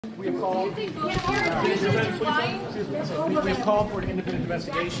We have called for an independent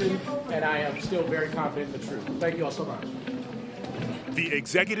investigation, and I am still very confident in the truth. Thank you all so much. The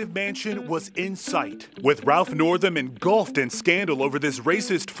executive mansion was in sight, with Ralph Northam engulfed in scandal over this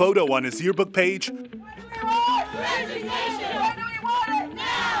racist photo on his yearbook page.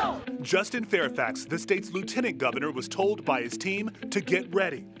 Just in Fairfax, the state's lieutenant governor was told by his team to get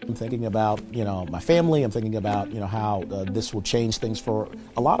ready. I'm thinking about, my family. I'm thinking about, how this will change things for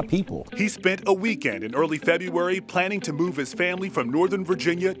a lot of people. He spent a weekend in early February planning to move his family from Northern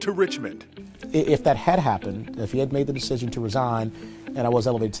Virginia to Richmond. If that had happened, if he had made the decision to resign and I was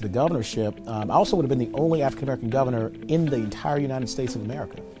elevated to the governorship, I also would have been the only African-American governor in the entire United States of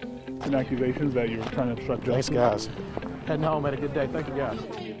America. And accusations that you were trying to obstruct Thanks, justice. guys. Heading home, had a good day. Thank you, guys.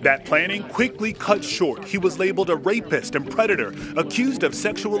 That planning quickly cut short. He was labeled a rapist and predator, accused of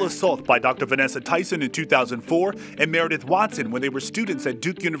sexual assault by Dr. Vanessa Tyson in 2004 and Meredith Watson when they were students at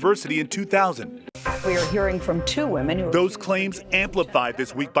Duke University in 2000. We are hearing from two women who... Those claims amplified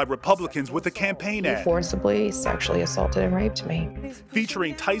this week by Republicans with a campaign ad. Forcibly sexually assaulted and raped me.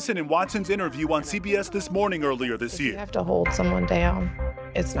 Featuring Tyson and Watson's interview on CBS This Morning earlier this year. You have to hold someone down.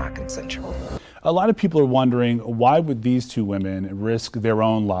 It's not consensual. A lot of people are wondering, why would these two women risk their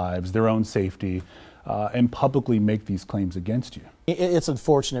own lives, their own safety, and publicly make these claims against you? It's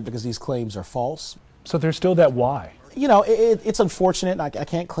unfortunate because these claims are false. So there's still that why. It's unfortunate. I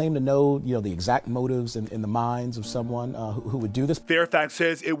can't claim to know, the exact motives in the minds of someone who would do this. Fairfax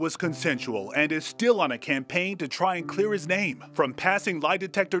says it was consensual and is still on a campaign to try and clear his name, from passing lie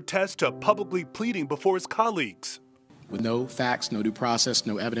detector tests to publicly pleading before his colleagues. With no facts, no due process,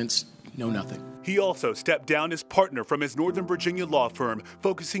 no evidence, no nothing. He also stepped down as partner from his Northern Virginia law firm,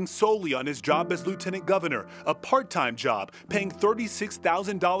 focusing solely on his job as lieutenant governor, a part-time job, paying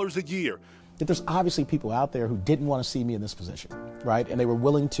 $36,000 a year. There's obviously people out there who didn't want to see me in this position, right? And they were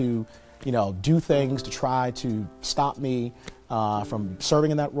willing to, do things to try to stop me from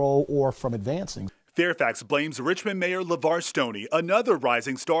serving in that role or from advancing. Fairfax blames Richmond Mayor LeVar Stoney, another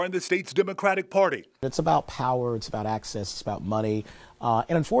rising star in the state's Democratic Party. It's about power, it's about access, it's about money, and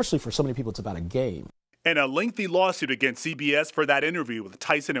unfortunately for so many people, it's about a game. In a lengthy lawsuit against CBS for that interview with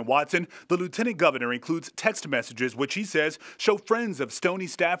Tyson and Watson, the lieutenant governor includes text messages which he says show friends of Stoney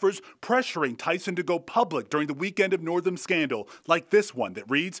staffers pressuring Tyson to go public during the weekend of Northam's scandal, like this one that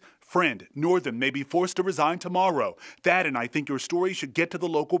reads, "Friend, Northam may be forced to resign tomorrow. That and I think your story should get to the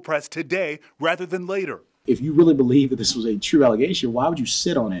local press today rather than later." If you really believe that this was a true allegation, why would you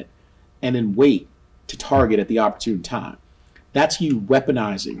sit on it and then wait to target at the opportune time? That's you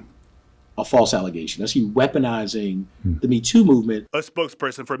weaponizing a false allegation. That's you weaponizing the Me Too movement. A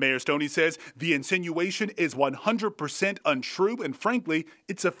spokesperson for Mayor Stoney says the insinuation is 100% untrue and frankly,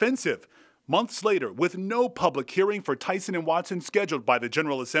 it's offensive. Months later, with no public hearing for Tyson and Watson scheduled by the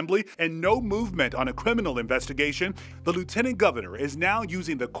General Assembly and no movement on a criminal investigation, the lieutenant governor is now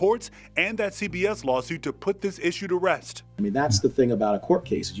using the courts and that CBS lawsuit to put this issue to rest. That's the thing about a court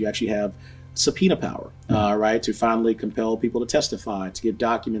case, is you actually have subpoena power, right, to finally compel people to testify, to get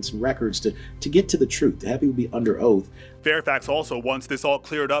documents and records, to get to the truth, to have people be under oath. Fairfax also wants this all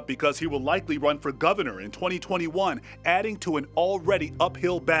cleared up because he will likely run for governor in 2021, adding to an already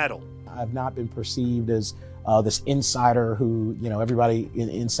uphill battle. I've not been perceived as this insider who, everybody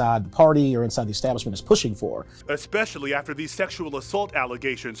inside the party or inside the establishment is pushing for. Especially after these sexual assault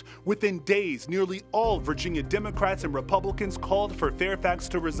allegations. Within days, nearly all Virginia Democrats and Republicans called for Fairfax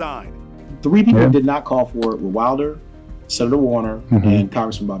to resign. 3 people who did not call for it were Wilder, Senator Warner, and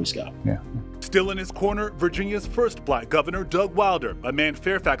Congressman Bobby Scott. Yeah. Still in his corner, Virginia's first black governor, Doug Wilder, a man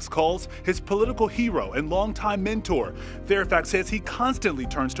Fairfax calls his political hero and longtime mentor. Fairfax says he constantly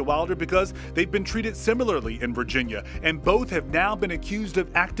turns to Wilder because they've been treated similarly in Virginia, and both have now been accused of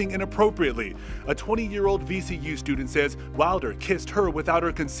acting inappropriately. A 20-year-old VCU student says Wilder kissed her without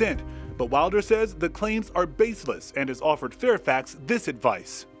her consent. But Wilder says the claims are baseless and has offered Fairfax this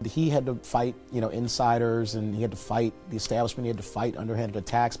advice. He had to fight, insiders, and he had to fight the establishment, he had to fight underhanded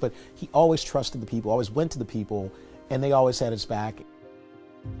attacks, but he always trusted the people, always went to the people, and they always had his back.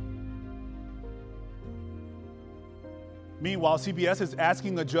 Meanwhile, CBS is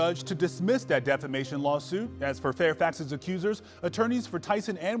asking a judge to dismiss that defamation lawsuit. As for Fairfax's accusers, attorneys for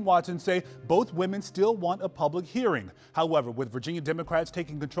Tyson and Watson say both women still want a public hearing. However, with Virginia Democrats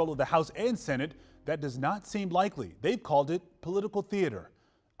taking control of the House and Senate, that does not seem likely. They've called it political theater.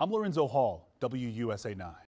 I'm Lorenzo Hall, WUSA 9.